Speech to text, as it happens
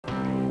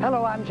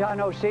Hello, I'm John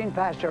Osteen,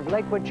 pastor of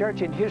Lakewood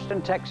Church in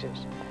Houston,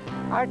 Texas.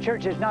 Our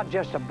church is not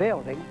just a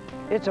building,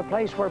 it's a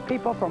place where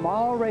people from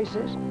all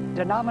races,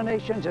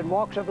 denominations, and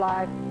walks of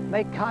life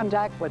make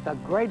contact with the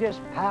greatest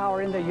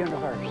power in the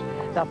universe,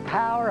 the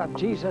power of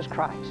Jesus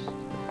Christ.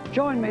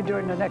 Join me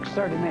during the next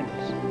 30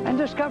 minutes and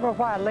discover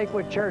why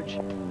Lakewood Church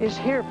is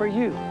here for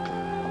you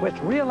with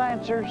real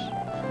answers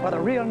for the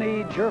real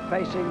needs you're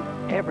facing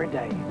every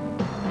day.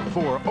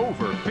 For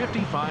over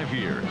 55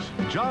 years,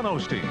 John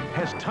Osteen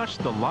has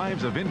touched the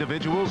lives of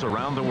individuals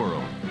around the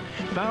world.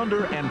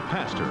 Founder and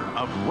pastor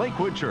of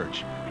Lakewood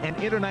Church, an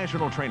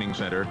international training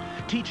center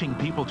teaching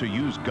people to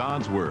use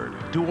God's Word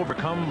to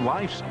overcome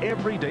life's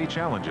everyday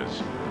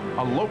challenges.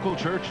 A local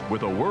church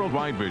with a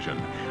worldwide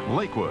vision,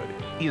 Lakewood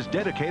is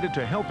dedicated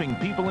to helping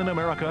people in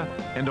America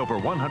and over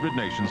 100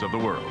 nations of the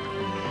world.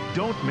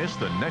 Don't miss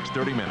the next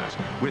 30 minutes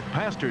with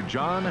Pastor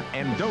John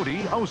and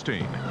Dodie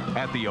Osteen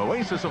at the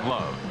Oasis of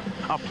Love,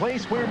 a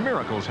place where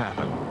miracles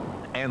happen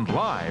and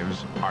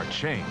lives are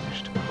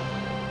changed.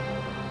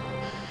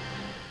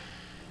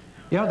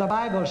 You know, the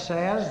Bible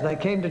says they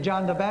came to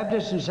John the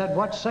Baptist and said,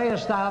 "What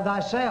sayest thou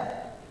thyself?"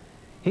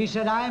 He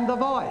said, "I am the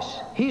voice."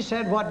 He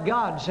said what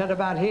God said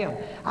about him.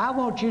 I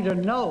want you to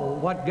know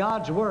what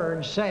God's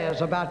Word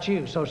says about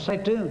you, so stay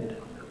tuned.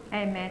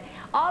 Amen.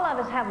 All of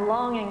us have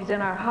longings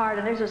in our heart,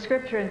 and there's a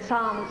scripture in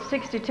Psalm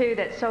 62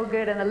 that's so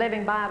good in the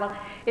Living Bible.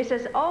 It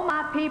says, "Oh,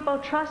 my people,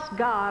 trust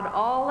God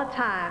all the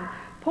time.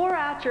 Pour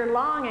out your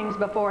longings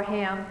before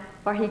Him,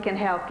 for He can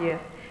help you."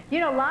 You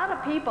know, a lot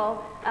of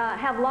people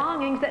have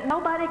longings that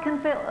nobody can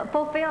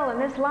fulfill in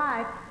this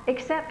life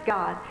except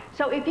God.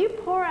 So if you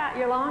pour out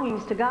your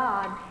longings to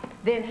God,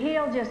 then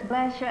He'll just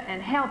bless you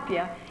and help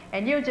you,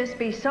 and you'll just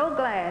be so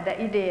glad that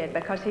you did,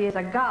 because He is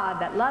a God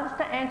that loves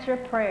to answer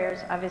prayers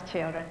of His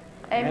children.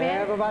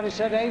 Amen. Everybody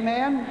said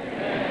amen.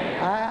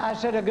 Amen. I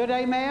said a good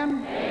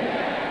amen.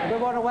 Amen. We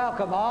want to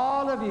welcome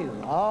all of you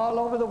all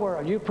over the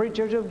world. You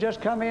preachers who've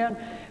just come in,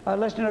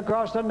 listening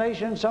across the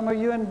nation. Some of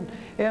you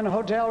in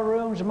hotel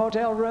rooms,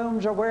 motel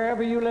rooms, or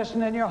wherever you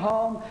listen in your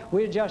home.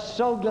 We're just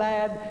so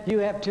glad you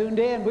have tuned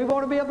in. We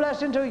want to be a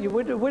blessing to you.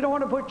 We don't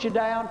want to put you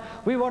down.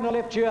 We want to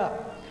lift you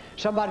up.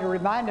 Somebody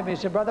reminded me,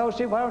 said, "Brother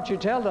Osteen, why don't you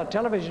tell the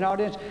television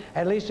audience,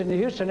 at least in the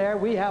Houston area,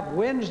 we have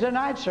Wednesday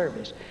night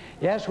service."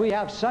 Yes, we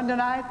have Sunday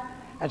night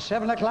at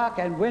 7 o'clock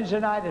and Wednesday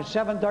night at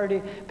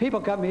 7:30.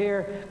 People come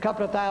here, a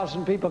couple of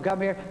thousand people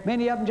come here.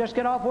 Many of them just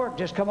get off work.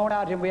 Just come on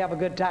out here and we have a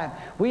good time.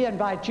 We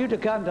invite you to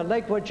come to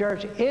Lakewood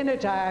Church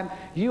anytime.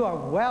 You are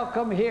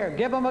welcome here.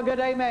 Give them a good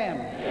amen.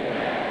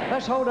 Amen.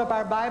 Let's hold up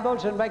our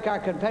Bibles and make our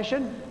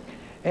confession.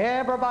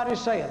 Everybody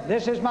say it.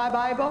 This is my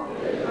Bible.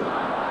 This is my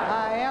Bible.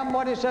 I am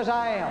what it says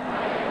I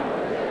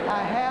am. I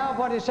have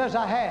what it says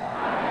I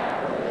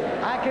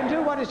have. I can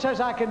do what it says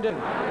I can do.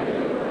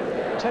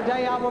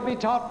 Today I will be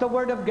taught the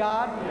Word of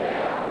God.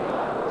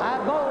 I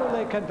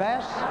boldly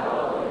confess.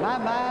 My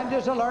mind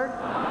is alert.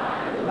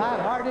 My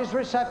heart is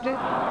receptive.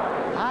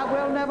 I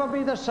will never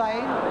be the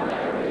same.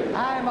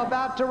 I am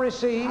about to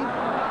receive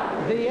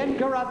the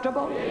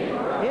incorruptible,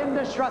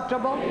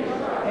 indestructible,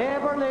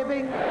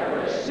 ever-living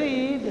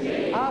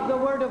seed of the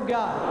Word of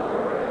God.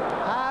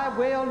 I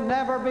will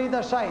never be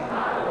the same.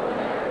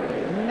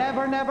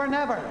 Never, never,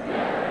 never.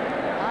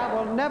 I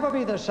will never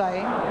be the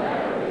same.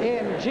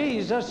 In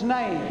Jesus'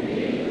 name,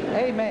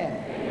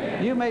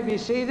 amen. You may be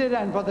seated,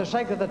 and for the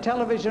sake of the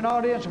television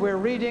audience, we're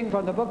reading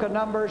from the book of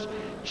Numbers,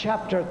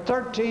 chapter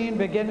 13,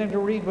 beginning to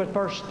read with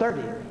verse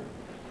 30.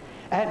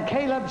 "And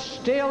Caleb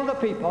stilled the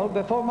people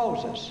before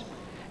Moses,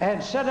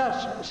 and said,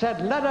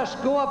 let us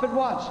go up at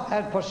once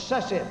and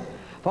possess it,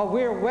 for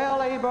we're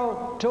well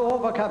able to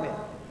overcome it.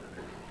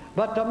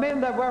 But the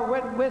men that were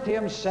with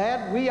him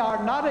said, we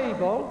are not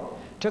able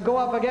to go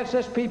up against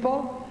this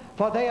people,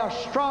 for they are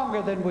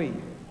stronger than we.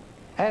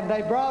 And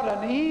they brought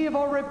an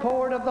evil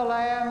report of the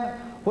land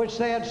which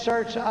they had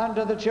searched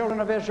unto the children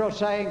of Israel,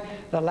 saying,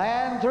 the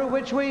land through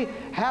which we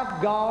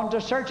have gone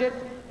to search it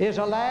is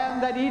a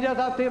land that eateth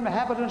up the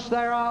inhabitants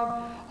thereof.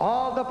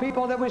 All the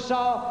people that we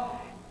saw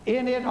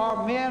in it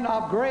are men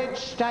of great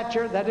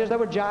stature," that is, they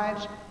were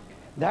giants.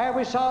 "There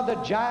we saw the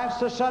giants,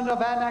 the sons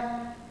of Anak,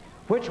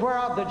 which were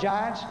of the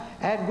giants,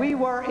 and we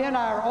were in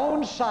our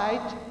own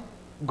sight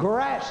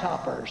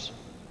grasshoppers,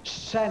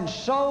 and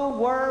so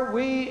were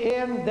we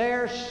in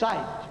their sight."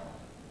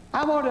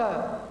 I want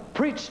to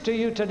preach to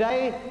you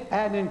today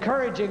an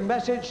encouraging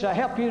message to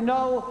help you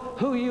know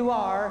who you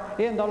are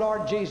in the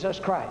Lord Jesus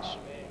Christ.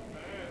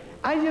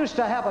 I used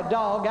to have a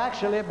dog.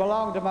 Actually, it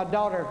belonged to my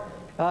daughter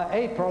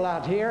April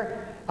out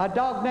here, a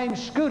dog named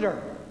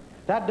Scooter.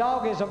 That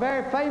dog is a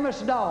very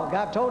famous dog.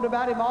 I've told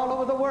about him all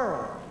over the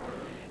world.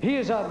 He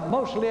is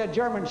mostly a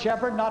German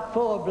Shepherd, not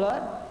full of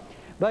blood,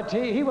 but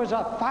he was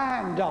a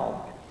fine dog.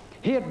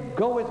 He'd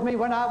go with me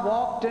when I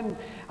walked, and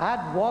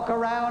I'd walk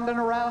around and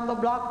around the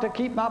block to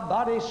keep my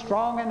body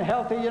strong and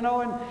healthy, you know,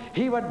 and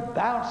he would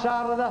bounce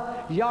out of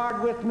the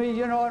yard with me,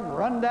 you know, and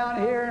run down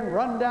here and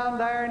run down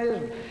there,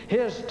 and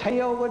his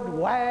tail would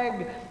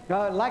wag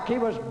like he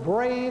was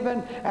brave,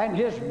 and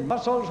his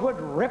muscles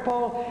would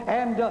ripple,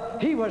 and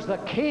he was the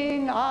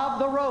king of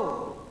the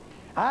road.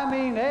 I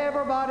mean,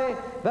 everybody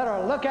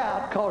better look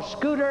out, because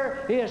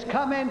Scooter is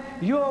coming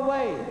your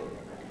way.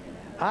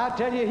 I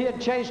tell you,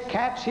 he'd chase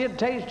cats, he'd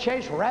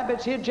chase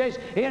rabbits, he'd chase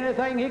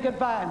anything he could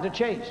find to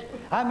chase.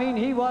 I mean,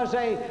 he was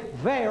a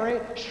very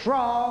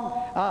strong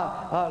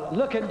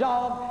looking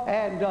dog,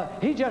 and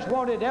he just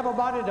wanted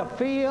everybody to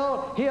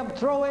feel him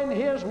throwing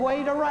his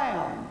weight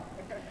around.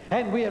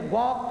 And we'd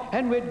walk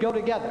and we'd go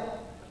together.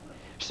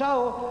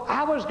 So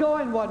I was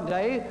going one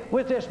day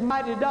with this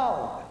mighty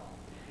dog.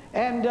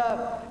 And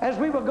as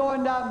we were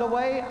going down the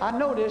way, I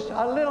noticed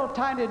a little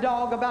tiny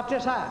dog about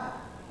this high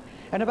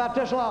and about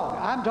this long.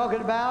 I'm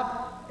talking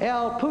about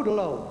El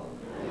Pudelo.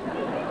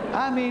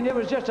 I mean, it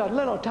was just a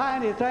little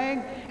tiny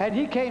thing, and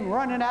he came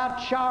running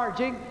out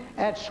charging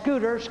at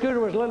Scooter. Scooter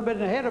was a little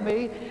bit ahead of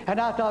me, and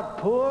I thought,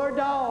 poor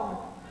dog.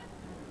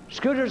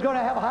 Scooter's going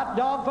to have a hot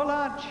dog for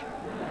lunch.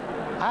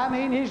 I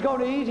mean, he's going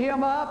to eat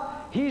him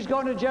up. He's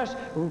going to just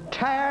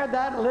tear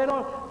that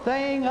little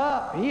thing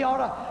up. He ought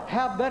to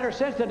have better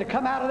sense than to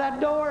come out of that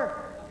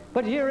door.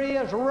 But here he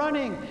is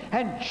running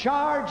and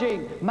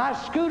charging my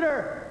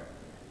Scooter.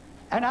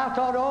 And I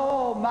thought,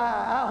 oh my,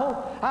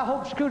 I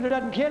hope Scooter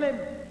doesn't kill him.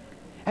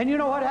 And you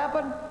know what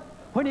happened?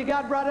 When he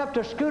got right up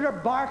to Scooter,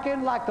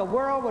 barking like the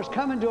world was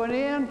coming to an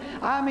end,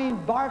 I mean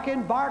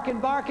barking, barking,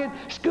 barking,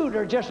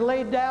 Scooter just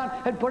laid down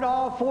and put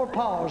all four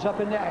paws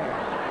up in the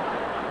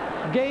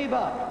air. Gave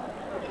up.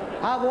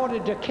 I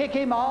wanted to kick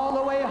him all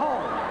the way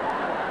home.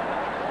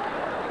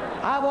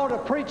 I want to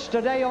preach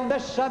today on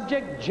this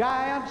subject,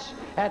 giants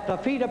at the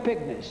feet of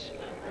pygmies.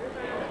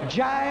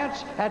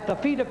 Giants at the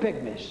feet of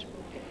pygmies.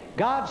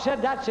 God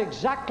said that's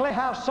exactly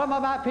how some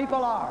of my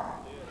people are.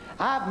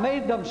 I've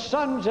made them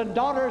sons and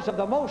daughters of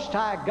the Most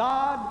High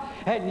God,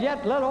 and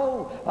yet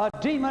little old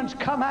demons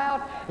come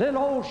out,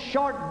 little old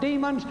short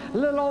demons,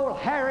 little old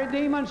hairy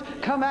demons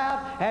come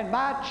out, and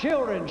my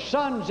children,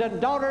 sons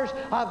and daughters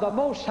of the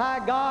Most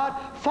High God,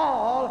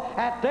 fall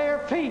at their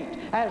feet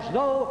as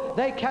though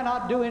they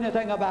cannot do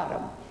anything about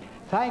them.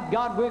 Thank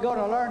God we're going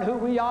to learn who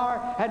we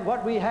are and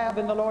what we have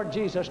in the Lord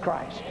Jesus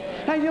Christ.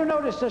 Now you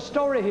notice the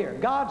story here.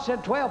 God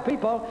sent 12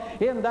 people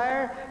in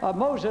there,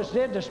 Moses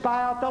did, to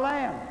spy out the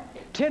land.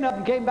 10 of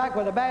them came back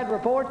with a bad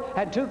report,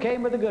 and 2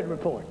 came with a good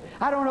report.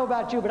 I don't know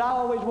about you, but I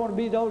always want to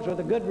be those with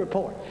a good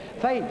report.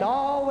 Faith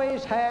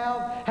always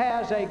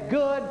has a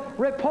good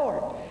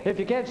report. If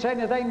you can't say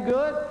anything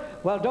good,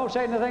 well, don't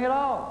say anything at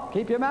all.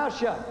 Keep your mouth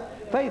shut.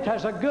 Faith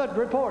has a good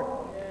report.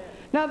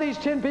 Now these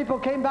 10 people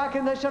came back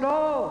and they said,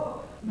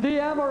 oh, the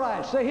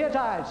Amorites, the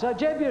Hittites, the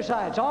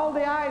Jebusites, all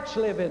the ites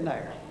live in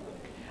there.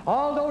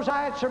 All those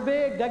ites are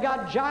big. They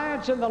got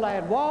giants in the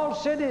land, walled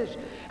cities,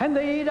 and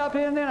they eat up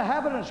in the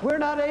inhabitants. We're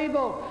not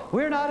able.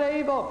 We're not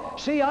able.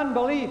 See,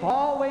 unbelief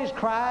always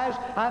cries,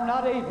 I'm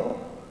not able.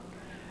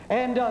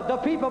 And the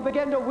people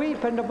began to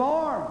weep and to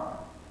mourn.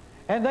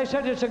 And they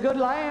said, it's a good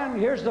land.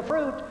 Here's the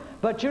fruit.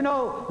 But you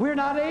know, we're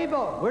not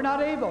able. We're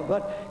not able.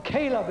 But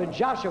Caleb and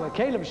Joshua,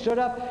 Caleb stood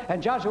up,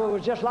 and Joshua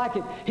was just like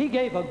him. He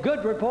gave a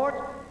good report,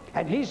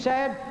 and he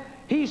said,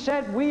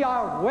 we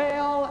are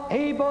well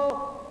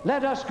able.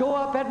 Let us go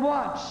up at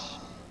once.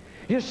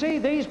 You see,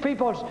 these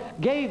people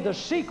gave the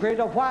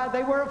secret of why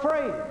they were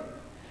afraid.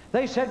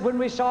 They said, when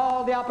we saw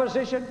all the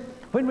opposition,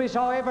 when we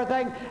saw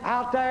everything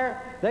out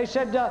there, they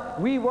said,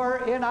 we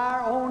were in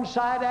our own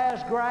sight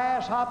as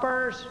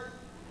grasshoppers.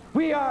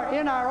 We are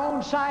in our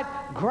own sight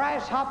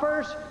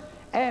grasshoppers,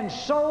 and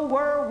so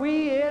were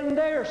we in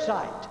their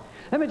sight.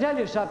 Let me tell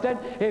you something.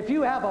 If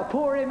you have a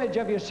poor image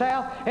of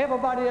yourself,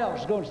 everybody else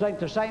is going to think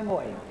the same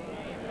way.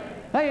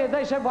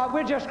 They said, well,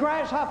 we're just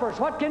grasshoppers.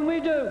 What can we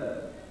do?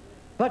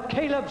 But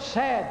Caleb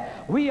said,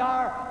 we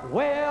are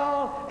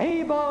well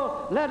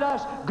able. Let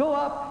us go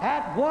up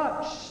at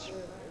once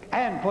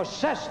and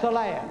possess the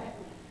land.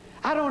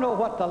 I don't know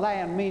what the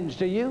land means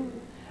to you.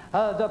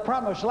 The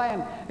promised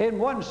land, in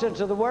one sense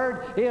of the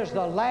word, is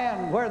the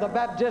land where the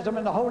baptism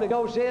in the Holy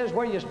Ghost is,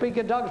 where you speak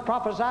in tongues,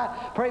 prophesy,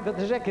 pray for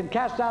the sick, and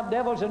cast out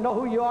devils, and know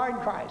who you are in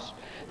Christ.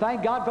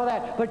 Thank God for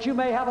that. But you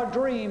may have a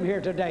dream here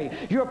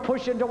today. You're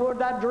pushing toward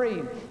that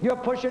dream. You're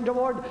pushing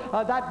toward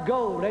that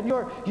goal, and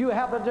you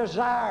have a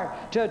desire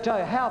to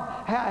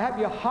have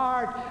your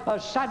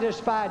heart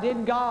satisfied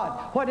in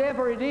God.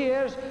 Whatever it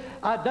is,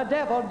 the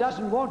devil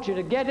doesn't want you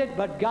to get it,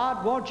 but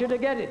God wants you to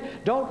get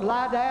it. Don't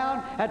lie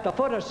down at the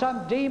foot of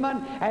some demon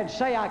and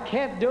say, I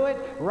can't do it.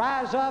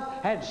 Rise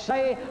up and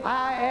say,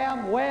 I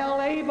am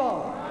well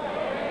able.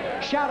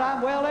 Shout,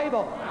 I'm well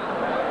able.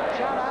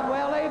 Shout, I'm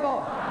well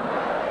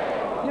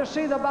able. You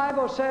see, the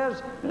Bible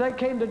says, they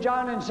came to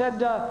John and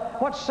said,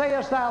 what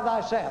sayest thou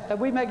thyself? That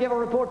we may give a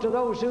report to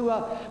those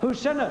who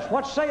sent us.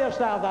 What sayest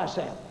thou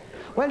thyself?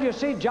 Well, you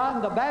see,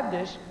 John the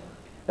Baptist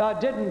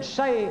didn't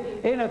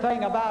say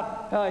anything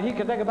about, he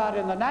could think about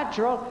in the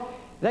natural.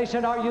 They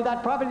said, are you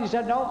that prophet? He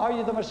said, no. Are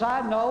you the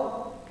Messiah?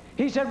 No.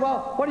 He said,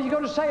 well, what are you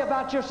going to say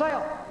about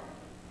yourself?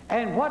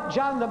 And what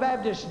John the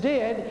Baptist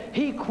did,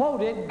 he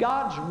quoted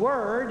God's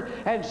word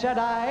and said,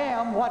 I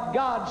am what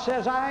God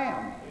says I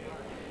am.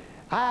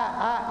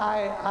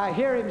 I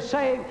hear him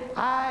saying,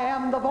 I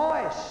am the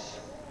voice.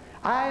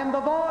 I am the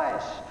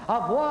voice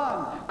of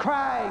one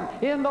crying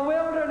in the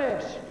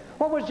wilderness.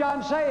 What was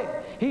John saying?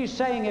 He's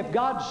saying, if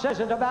God says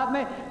it about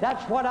me,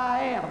 that's what I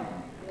am.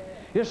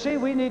 You see,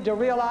 we need to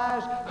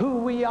realize who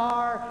we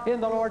are in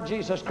the Lord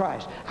Jesus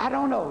Christ. I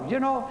don't know. You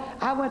know,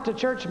 I went to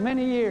church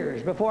many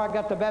years before I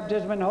got the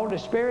baptism in the Holy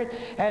Spirit,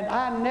 and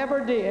I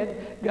never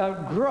did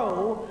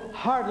grow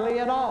hardly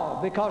at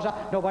all, because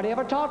nobody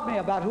ever taught me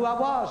about who I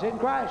was in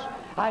Christ.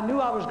 I knew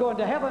I was going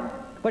to heaven,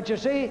 but you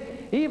see,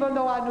 even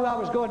though I knew I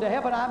was going to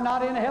heaven, I'm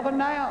not in heaven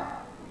now.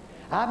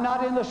 I'm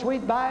not in the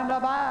sweet by and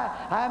by.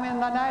 I'm in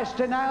the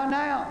nasty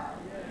now.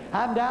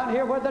 I'm down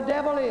here where the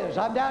devil is.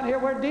 I'm down here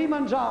where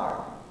demons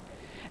are.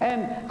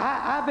 And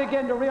I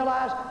begin to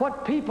realize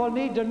what people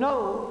need to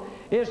know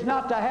is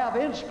not to have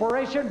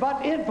inspiration,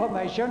 but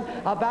information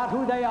about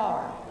who they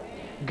are.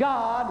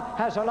 God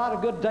has a lot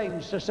of good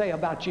things to say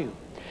about you.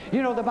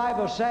 You know, the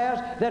Bible says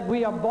that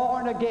we are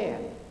born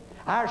again.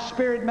 Our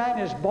spirit man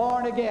is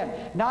born again,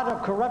 not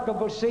of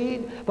corruptible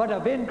seed, but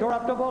of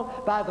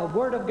incorruptible, by the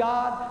word of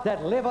God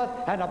that liveth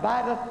and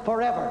abideth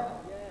forever.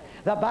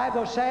 The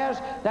Bible says,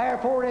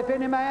 therefore, if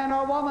any man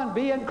or woman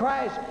be in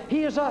Christ,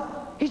 he's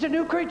a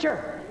new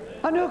creature.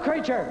 A new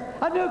creature,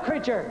 a new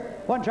creature.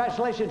 One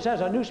translation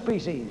says a new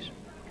species.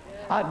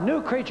 A new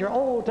creature.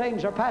 Old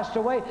things are passed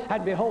away,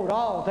 and behold,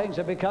 all things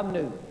have become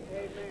new.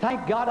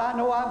 Thank God, I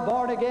know I'm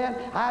born again.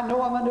 I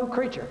know I'm a new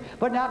creature.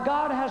 But now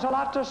God has a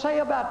lot to say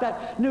about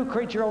that new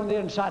creature on the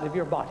inside of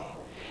your body.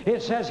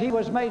 It says he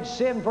was made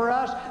sin for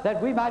us, that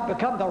we might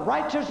become the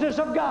righteousness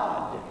of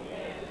God.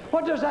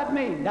 What does that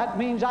mean? That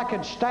means I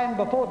can stand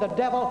before the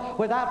devil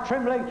without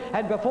trembling,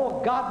 and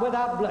before God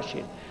without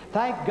blushing.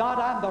 Thank God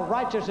I'm the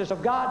righteousness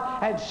of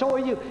God, and so are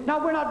you.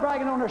 Now, we're not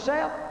bragging on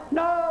ourselves.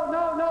 No,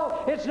 no,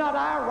 no. It's not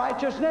our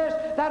righteousness.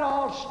 That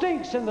all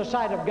stinks in the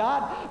sight of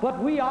God.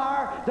 But we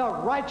are the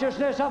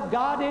righteousness of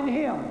God in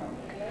Him.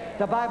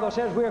 The Bible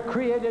says we're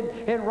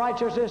created in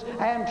righteousness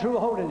and true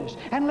holiness.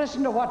 And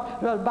listen to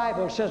what the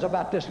Bible says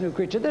about this new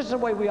creature. This is the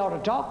way we ought to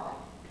talk.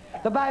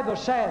 The Bible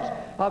says,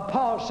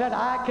 Paul said,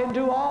 I can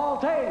do all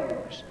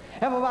things.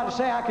 Everybody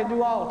say, I can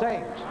do all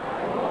things.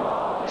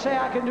 Say,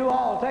 I can do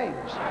all things.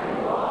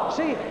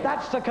 See,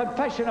 that's the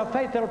confession of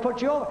faith that will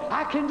put you over.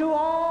 I can do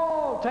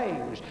all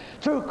things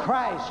through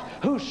Christ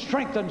who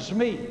strengthens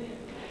me.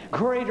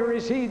 Greater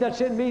is He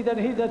that's in me than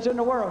he that's in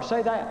the world.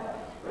 Say that.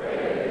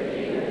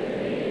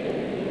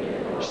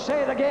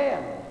 Say it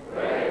again.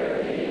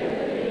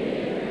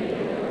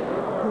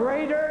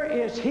 Greater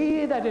is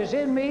He that is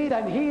in me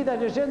than he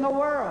that is in the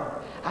world.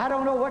 I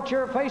don't know what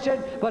you're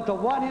facing, but the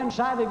one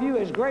inside of you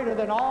is greater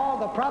than all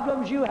the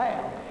problems you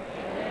have.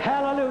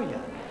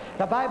 Hallelujah.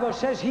 The Bible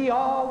says He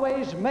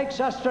always makes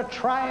us to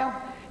triumph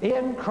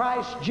in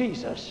Christ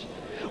Jesus.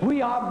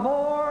 We are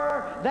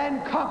more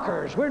than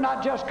conquerors. We're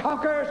not just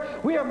conquerors,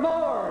 we are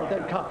more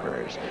than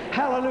conquerors.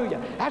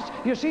 Hallelujah.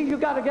 You see, you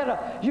got to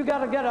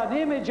get an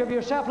image of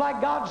yourself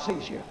like God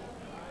sees you.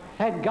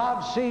 And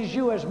God sees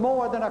you as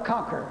more than a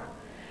conqueror.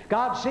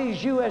 God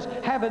sees you as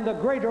having the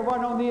greater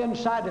one on the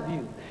inside of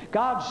you.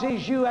 God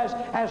sees you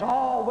as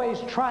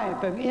always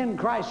triumphing in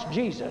Christ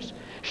Jesus.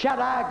 Shout,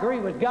 I agree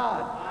with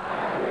God.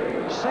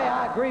 Say,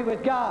 I agree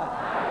with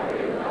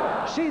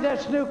God. See,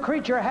 this new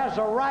creature has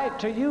a right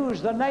to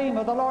use the name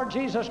of the Lord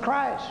Jesus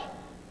Christ.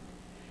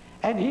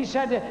 And He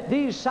said,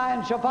 these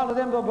signs shall follow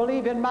them who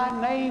believe in my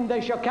name.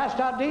 They shall cast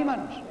out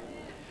demons.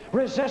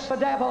 Resist the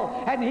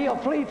devil, and he'll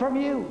flee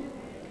from you.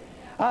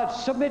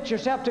 Submit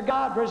yourself to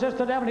God. Resist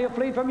the devil, and he'll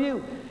flee from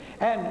you.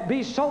 And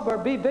be sober,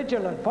 be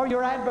vigilant, for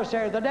your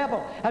adversary, the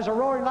devil, as a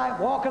roaring lion,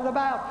 walketh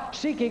about,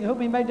 seeking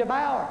whom he may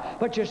devour.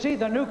 But you see,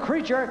 the new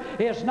creature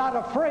is not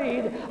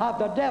afraid of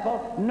the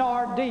devil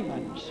nor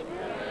demons,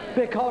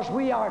 because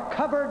we are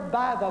covered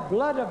by the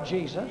blood of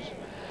Jesus.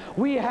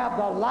 We have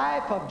the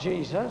life of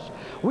Jesus.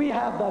 We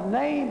have the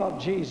name of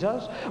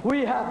Jesus.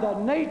 We have the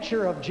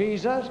nature of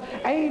Jesus.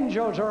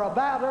 Angels are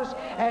about us,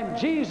 and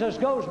Jesus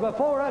goes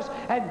before us,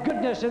 and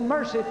goodness and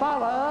mercy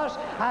follow us.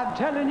 I'm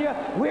telling you,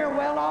 we're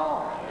well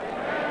off.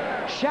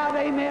 Shout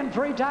amen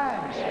 3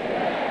 times.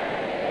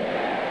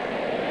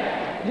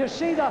 You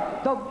see,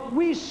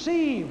 we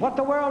see what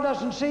the world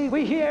doesn't see.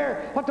 We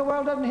hear what the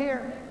world doesn't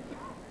hear.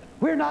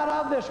 We're not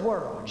of this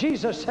world.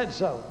 Jesus said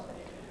so.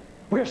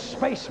 We're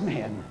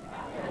spacemen.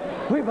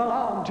 We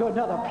belong to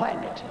another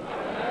planet.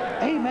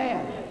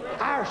 Amen.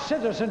 Our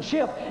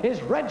citizenship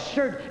is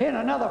registered in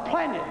another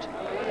planet.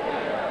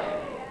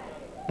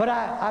 But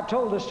I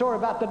told the story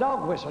about the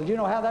dog whistle. You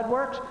know how that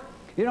works?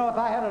 You know, if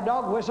I had a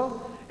dog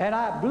whistle and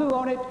I blew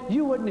on it,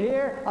 you wouldn't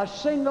hear a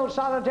single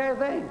solitary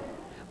thing.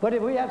 But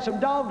if we had some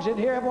dogs in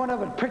here, every one of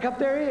them would prick up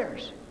their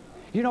ears.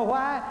 You know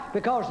why?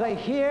 Because they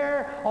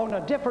hear on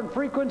a different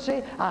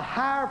frequency, a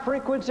higher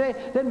frequency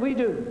than we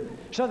do.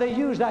 So they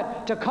use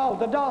that to call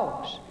the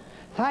dogs.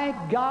 Thank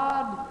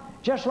God,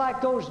 just like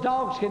those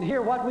dogs can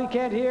hear what we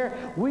can't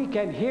hear, we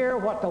can hear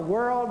what the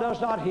world does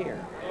not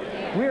hear.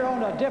 We're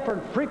on a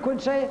different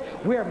frequency.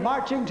 We're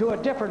marching to a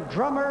different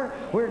drummer.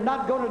 We're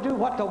not going to do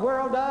what the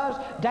world does,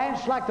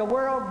 dance like the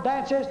world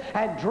dances,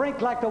 and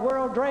drink like the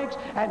world drinks,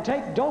 and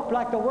take dope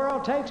like the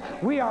world takes.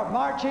 We are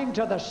marching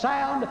to the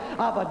sound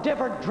of a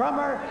different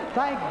drummer,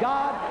 thank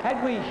God,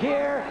 and we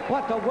hear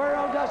what the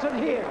world doesn't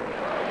hear.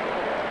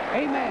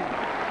 Amen.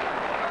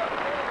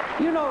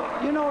 You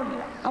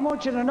know, I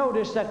want you to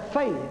notice that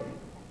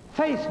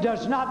faith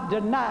does not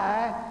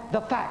deny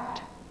the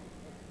fact.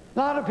 A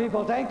lot of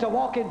people think to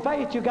walk in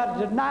faith, you've got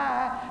to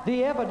deny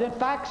the evident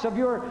facts of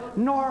your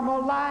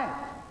normal life.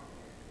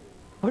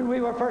 When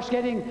we were first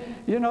getting,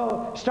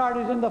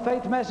 started in the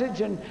faith message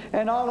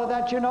and all of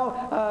that,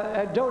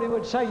 Dodie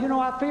would say,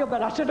 I feel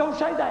bad. I said, don't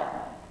say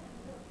that.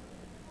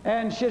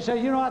 And she said,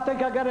 I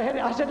think I got a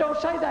headache. I said, don't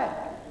say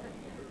that.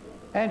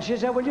 And she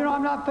said, well,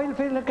 I'm not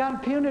feeling kind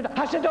of puny.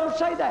 I said, don't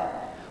say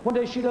that. One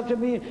day she looked at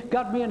me,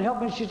 got me and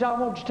helped me. She said, I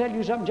want to tell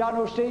you something, John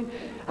Osteen.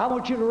 I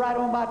want you to write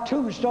on my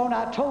tombstone,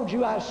 I told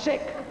you I was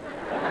sick.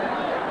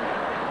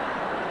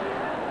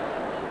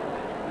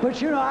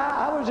 But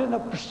I was in a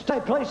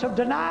place of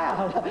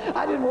denial.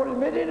 I didn't want to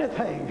admit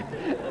anything.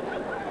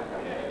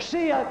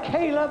 See,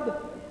 Caleb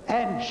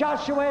and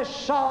Joshua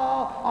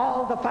saw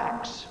all the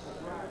facts.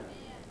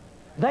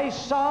 They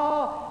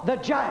saw the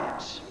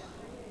giants.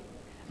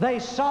 They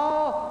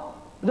saw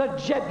the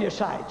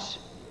Jebusites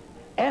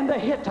and the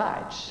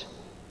Hittites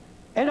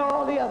and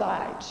all the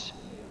otherites.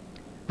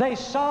 They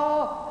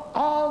saw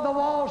all the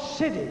walled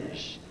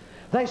cities.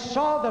 They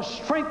saw the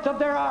strength of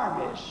their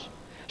armies.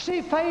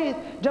 See, faith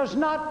does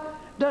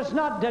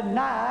not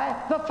deny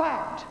the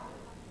fact.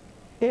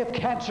 If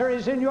cancer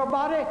is in your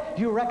body,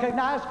 you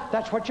recognize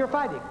that's what you're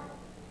fighting.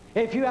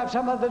 If you have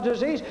some other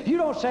disease, you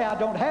don't say, I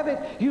don't have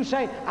it. You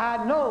say,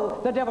 I know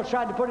the devil's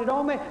tried to put it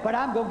on me, but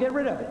I'm going to get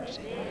rid of it.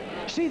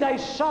 See, they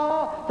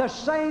saw the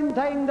same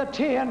thing the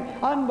 10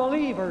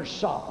 unbelievers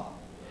saw.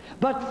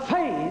 But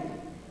faith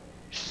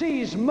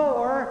sees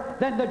more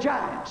than the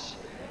giants.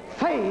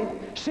 Faith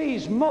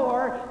sees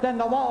more than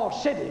the walled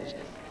cities.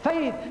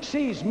 Faith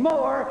sees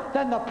more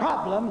than the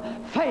problem.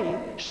 Faith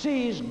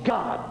sees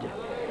God.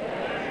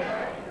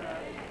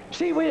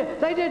 See,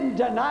 they didn't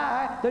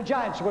deny the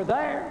giants were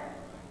there.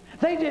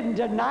 They didn't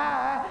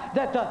deny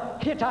that the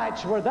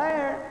Hittites were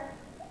there.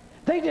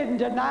 They didn't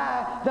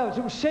deny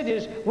those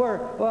cities were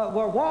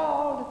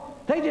walled.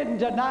 They didn't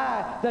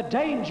deny the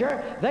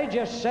danger. They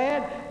just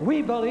said,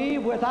 we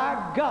believe with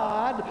our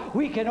God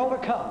we can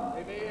overcome.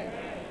 Amen.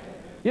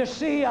 You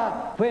see,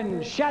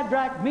 when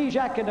Shadrach,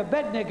 Meshach, and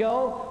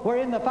Abednego were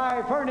in the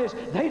fiery furnace,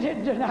 they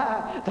didn't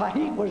deny the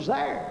heat was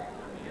there.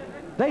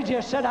 They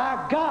just said,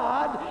 our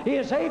God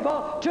is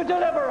able to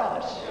deliver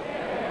us.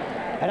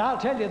 And I'll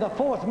tell you, the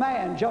fourth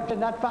man jumped in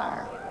that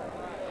fire.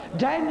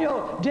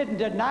 Daniel didn't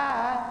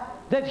deny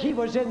that he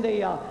was in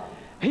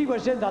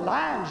the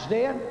lion's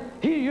den.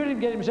 You didn't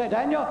get him to say,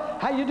 Daniel,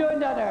 how you doing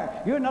down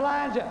there? You in the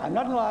lion's den? I'm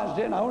not in the lion's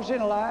den. I don't see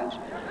the lions.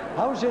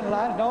 I don't see the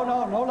lions.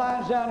 No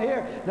lions down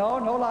here. No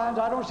lions.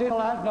 I don't see the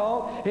lions.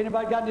 No.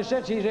 Anybody got any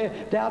sense? He's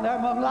down there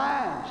among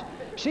lions.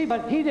 See,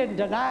 but he didn't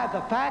deny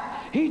the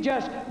fact. He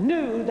just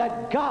knew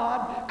that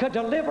God could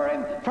deliver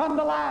him from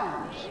the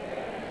lions.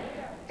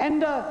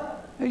 And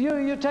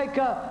you take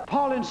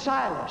Paul and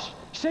Silas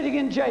sitting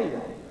in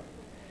jail.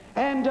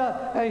 And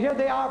here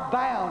they are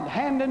bound,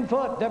 hand and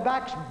foot, their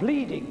backs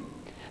bleeding.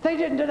 They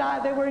didn't deny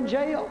they were in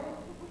jail.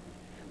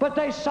 But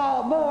they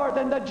saw more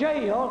than the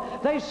jail.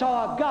 They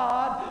saw a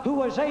God who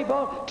was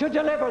able to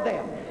deliver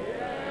them.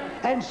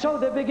 And so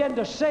they began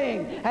to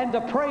sing and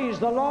to praise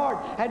the Lord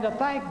and to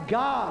thank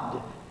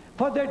God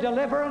for their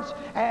deliverance.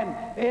 And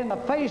in the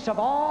face of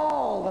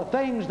all the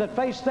things that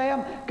faced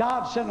them,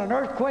 God sent an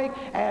earthquake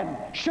and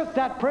shook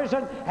that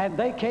prison, and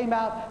they came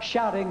out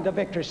shouting the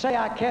victory. Say,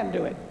 I can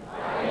do it.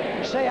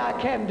 Say, I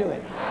can do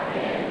it.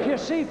 You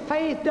see,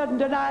 faith doesn't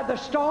deny the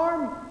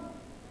storm.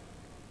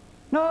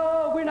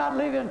 No, we're not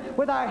living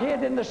with our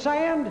head in the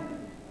sand.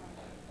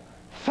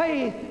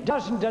 Faith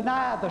doesn't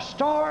deny the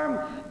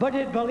storm, but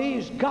it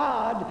believes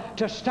God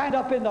to stand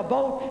up in the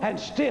boat and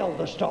still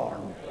the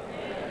storm.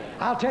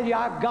 I'll tell you,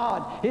 our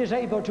God is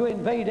able to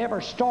invade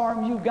every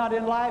storm you've got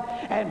in life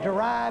and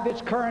drive its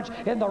currents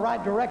in the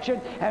right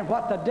direction. And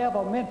what the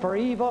devil meant for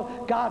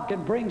evil, God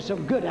can bring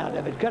some good out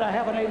of it. Could I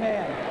have an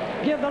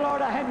amen? Give the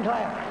Lord a hand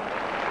clap.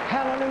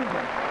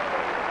 Hallelujah.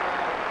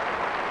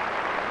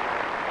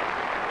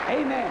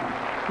 Amen.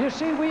 You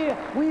see,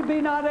 we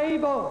be not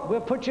able.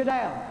 We'll put you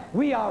down.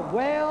 We are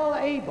well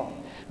able.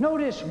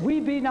 Notice, we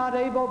be not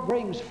able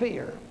brings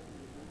fear.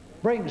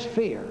 Brings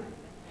fear.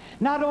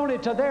 Not only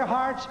to their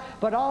hearts,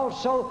 but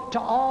also to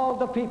all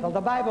the people.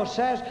 The Bible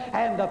says,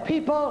 and the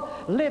people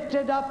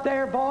lifted up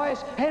their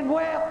voice and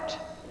wept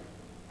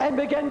and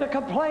began to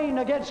complain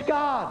against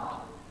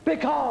God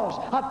because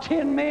of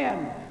 10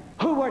 men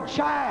who were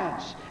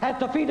giants at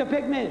the feet of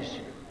Pygmies,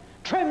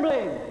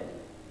 trembling.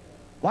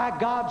 Why,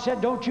 God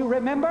said, don't you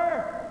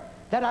remember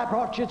that I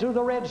brought you through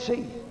the Red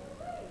Sea?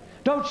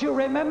 Don't you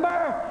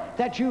remember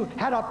that you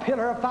had a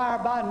pillar of fire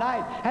by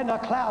night and a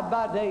cloud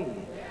by day?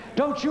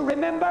 Don't you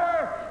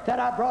remember that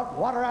I brought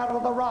water out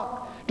of the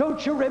rock?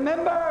 Don't you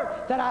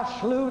remember that I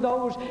slew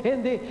those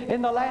in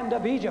the land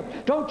of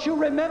Egypt? Don't you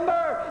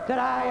remember that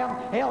I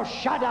am El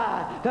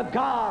Shaddai, the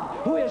God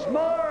who is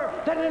more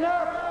than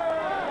enough?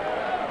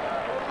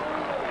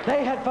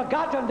 They had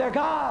forgotten their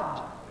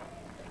God,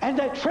 and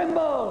they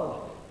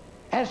trembled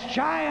as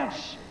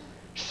giants,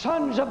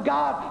 sons of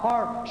God,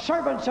 or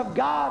servants of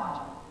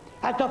God,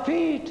 at the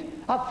feet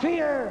of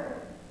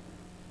fear.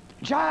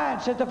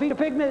 Giants at the feet of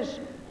pygmies.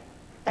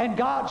 And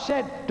God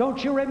said,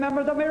 don't you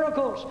remember the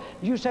miracles?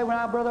 You say, well,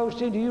 now, Brother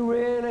Osteen, do you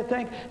really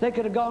think they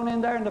could have gone in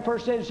there in the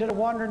first day instead of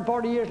wandering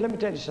 40 years? Let me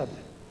tell you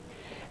something.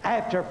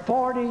 After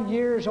 40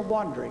 years of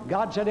wandering,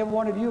 God said, every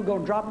one of you are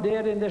going to drop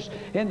dead in this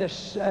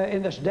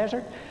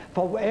desert.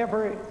 For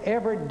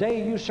every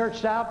day you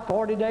searched out,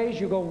 40 days,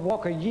 you're going to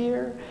walk a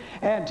year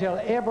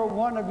until every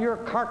one of your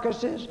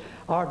carcasses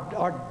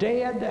are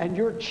dead, and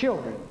your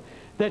children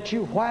that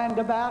you whined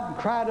about and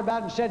cried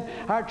about and said,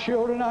 our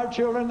children,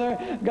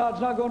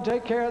 God's not going to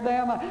take care of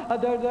them.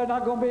 They're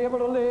not going to be able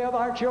to live.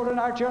 Our children.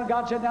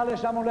 God said, now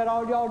listen, I'm going to let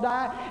all y'all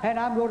die, and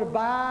I'm going to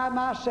by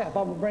myself,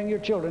 I'm going to bring your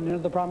children into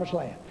the promised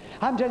land.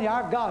 I'm telling you,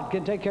 our God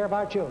can take care of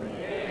our children.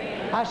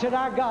 I said,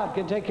 our God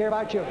can take care of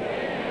our children.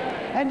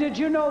 And did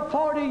you know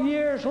 40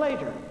 years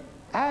later,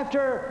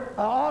 after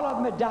all of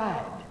them had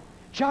died,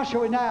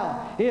 Joshua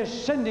now is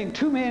sending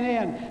 2 men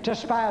in to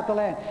spy out the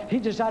land. He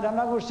decided, I'm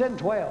not going to send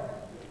 12.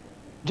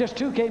 Just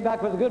 2 came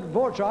back with a good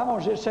report, so I'm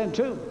going to just send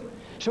 2.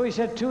 So he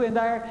sent 2 in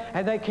there,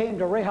 and they came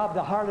to Rahab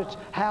the harlot's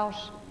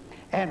house.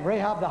 And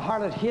Rahab the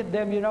harlot hid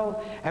them, you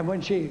know. And when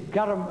she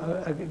got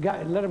them,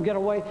 let them get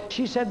away,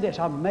 she said this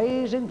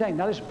amazing thing.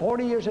 Now, this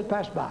 40 years had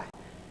passed by.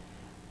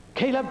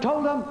 Caleb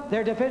told them,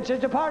 their defense is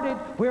departed.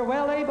 We're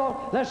well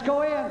able. Let's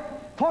go in.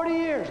 40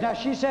 years. Now,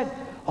 she said,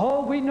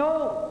 oh, we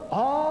know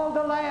all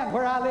the land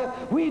where I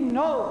live. We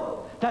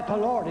know that the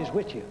Lord is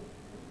with you.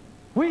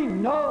 We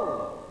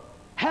know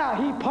how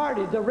he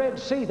parted the Red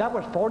Sea. That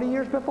was 40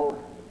 years before.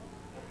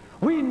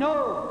 We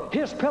know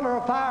his pillar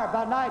of fire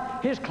by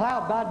night, his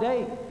cloud by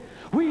day.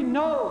 We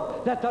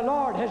know that the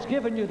Lord has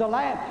given you the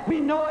land. We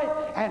know it,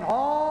 and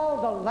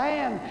all the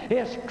land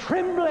is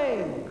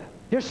trembling.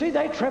 You see,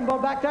 they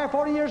trembled back there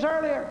 40 years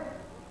earlier.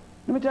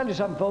 Let me tell you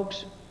something,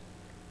 folks.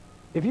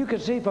 If you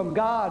could see from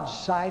God's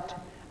sight,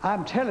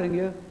 I'm telling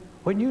you,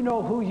 when you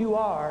know who you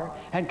are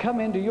and come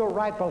into your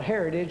rightful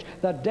heritage,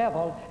 the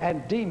devil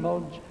and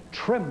demons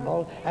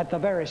tremble at the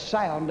very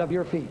sound of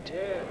your feet.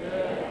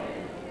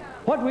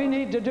 What we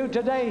need to do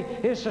today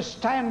is to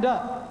stand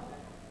up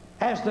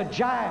as the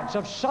giants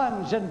of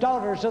sons and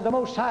daughters of the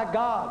Most High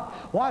God,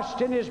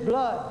 washed in his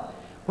blood.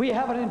 We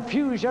have an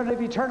infusion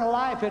of eternal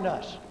life in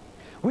us.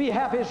 We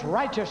have his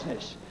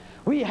righteousness.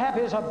 We have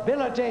his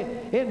ability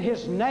in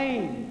his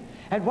name.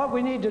 And what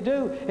we need to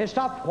do is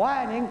stop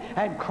whining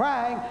and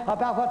crying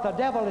about what the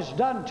devil has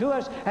done to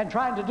us and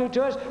trying to do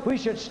to us. We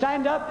should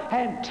stand up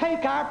and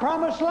take our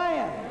promised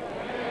land.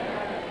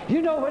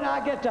 You know, when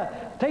I get to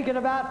thinking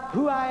about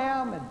who I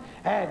am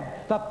and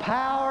the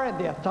power and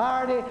the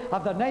authority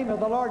of the name of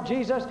the Lord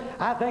Jesus,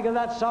 I think of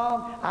that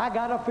song, I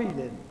got a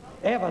feeling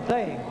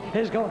everything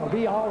is going to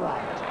be all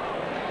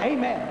right.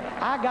 Amen.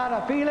 I got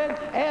a feeling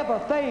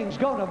everything's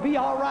going to be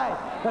all right.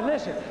 But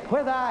listen,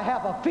 whether I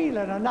have a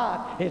feeling or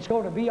not, it's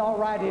going to be all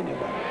right anyway.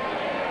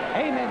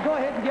 Amen. Go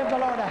ahead and give the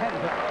Lord a hand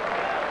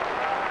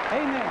clap.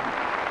 Amen.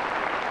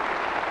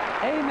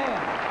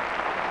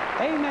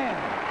 Amen.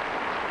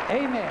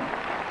 Amen.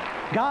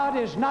 God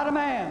is not a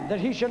man that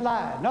he should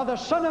lie, nor the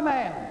son of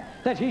man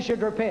that he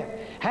should repent.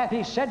 Hath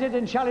he said it,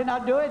 and shall he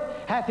not do it?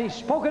 Hath he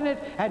spoken it,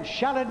 and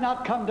shall it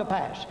not come to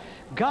pass?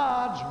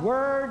 God's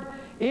word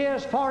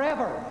is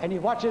forever, and he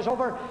watches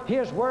over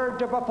his word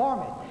to perform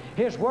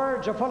it. His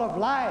words are full of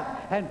life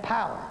and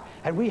power,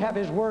 and we have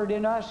his word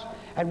in us,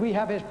 and we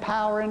have his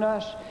power in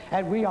us,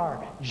 and we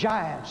are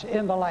giants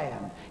in the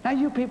land. Now,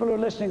 you people who are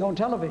listening on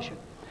television,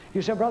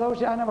 you say, Brother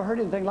Osteen, I never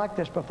heard anything like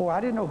this before. I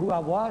didn't know who I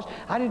was.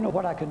 I didn't know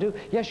what I could do.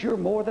 Yes, you're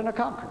more than a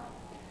conqueror.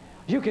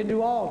 You can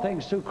do all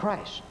things through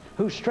Christ,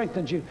 who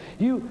strengthens you.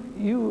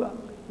 You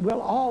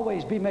will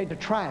always be made to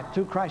triumph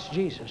through Christ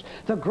Jesus.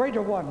 The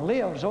greater one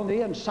lives on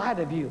the inside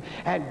of you,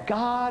 and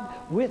God,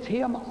 with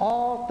him,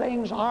 all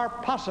things are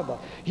possible.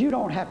 You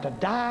don't have to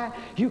die.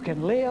 You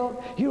can live.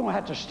 You don't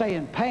have to stay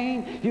in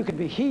pain. You can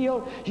be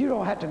healed. You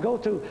don't have to go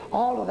through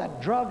all of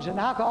that drugs and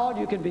alcohol.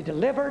 You can be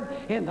delivered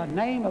in the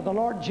name of the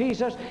Lord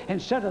Jesus.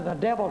 Instead of the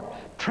devil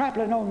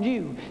trampling on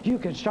you, you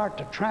can start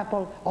to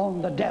trample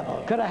on the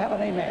devil. Could I have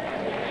an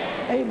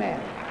amen? Amen.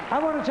 I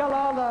want to tell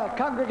all the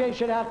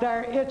congregation out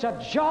there, it's a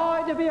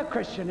joy to be a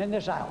Christian in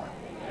this hour.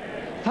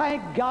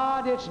 Thank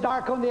God it's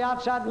dark on the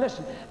outside.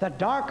 Listen, the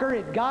darker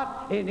it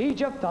got in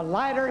Egypt, the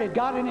lighter it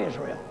got in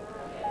Israel.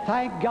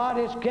 Thank God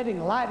it's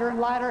getting lighter and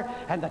lighter,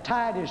 and the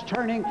tide is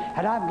turning,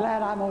 and I'm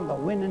glad I'm on the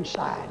winning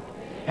side.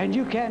 And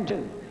you can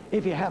too,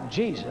 if you have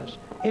Jesus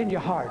in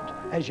your heart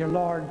as your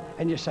Lord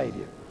and your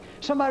Savior.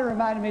 Somebody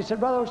reminded me, said,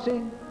 Brother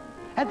Osteen,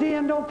 at the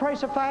end don't pray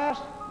so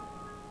fast.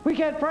 We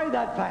can't pray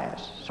that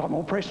fast, so I'm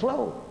going to pray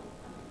slow.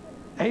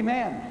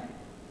 Amen.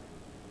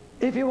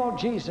 If you want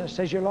Jesus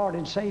as your Lord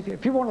and Savior,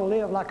 if you want to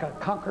live like a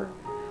conqueror,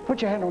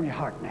 Put your hand on your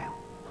heart now.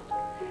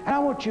 And I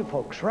want you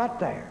folks right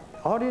there.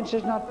 The audience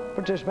is not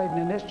participating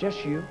in this,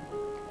 just you.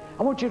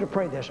 I want you to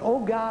pray this. Oh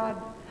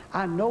God,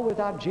 I know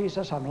without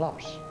Jesus I'm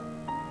lost.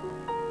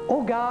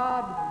 Oh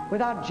God,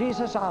 without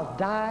Jesus I'll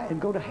die and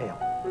go to hell.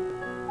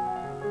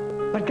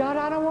 But God,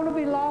 I don't want to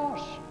be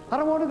lost. I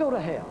don't want to go to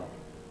hell.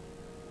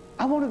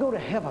 I want to go to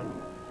heaven.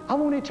 I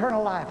want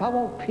eternal life. I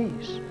want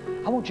peace.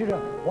 I want you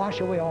to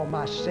wash away all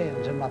my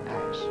sins and my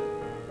past.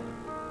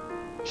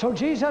 So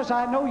Jesus,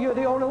 I know you're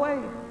the only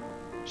way.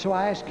 So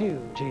I ask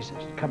you, Jesus,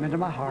 come into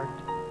my heart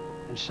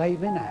and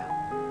save me now.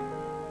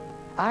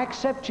 I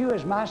accept you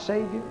as my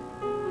Savior,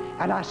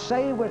 and I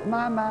say with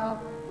my mouth,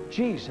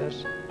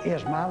 Jesus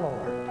is my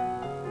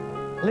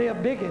Lord.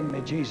 Live big in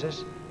me,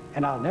 Jesus,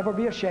 and I'll never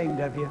be ashamed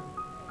of you.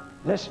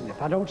 Listen,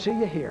 if I don't see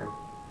you here,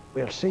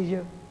 we'll see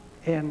you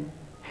in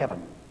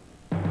heaven.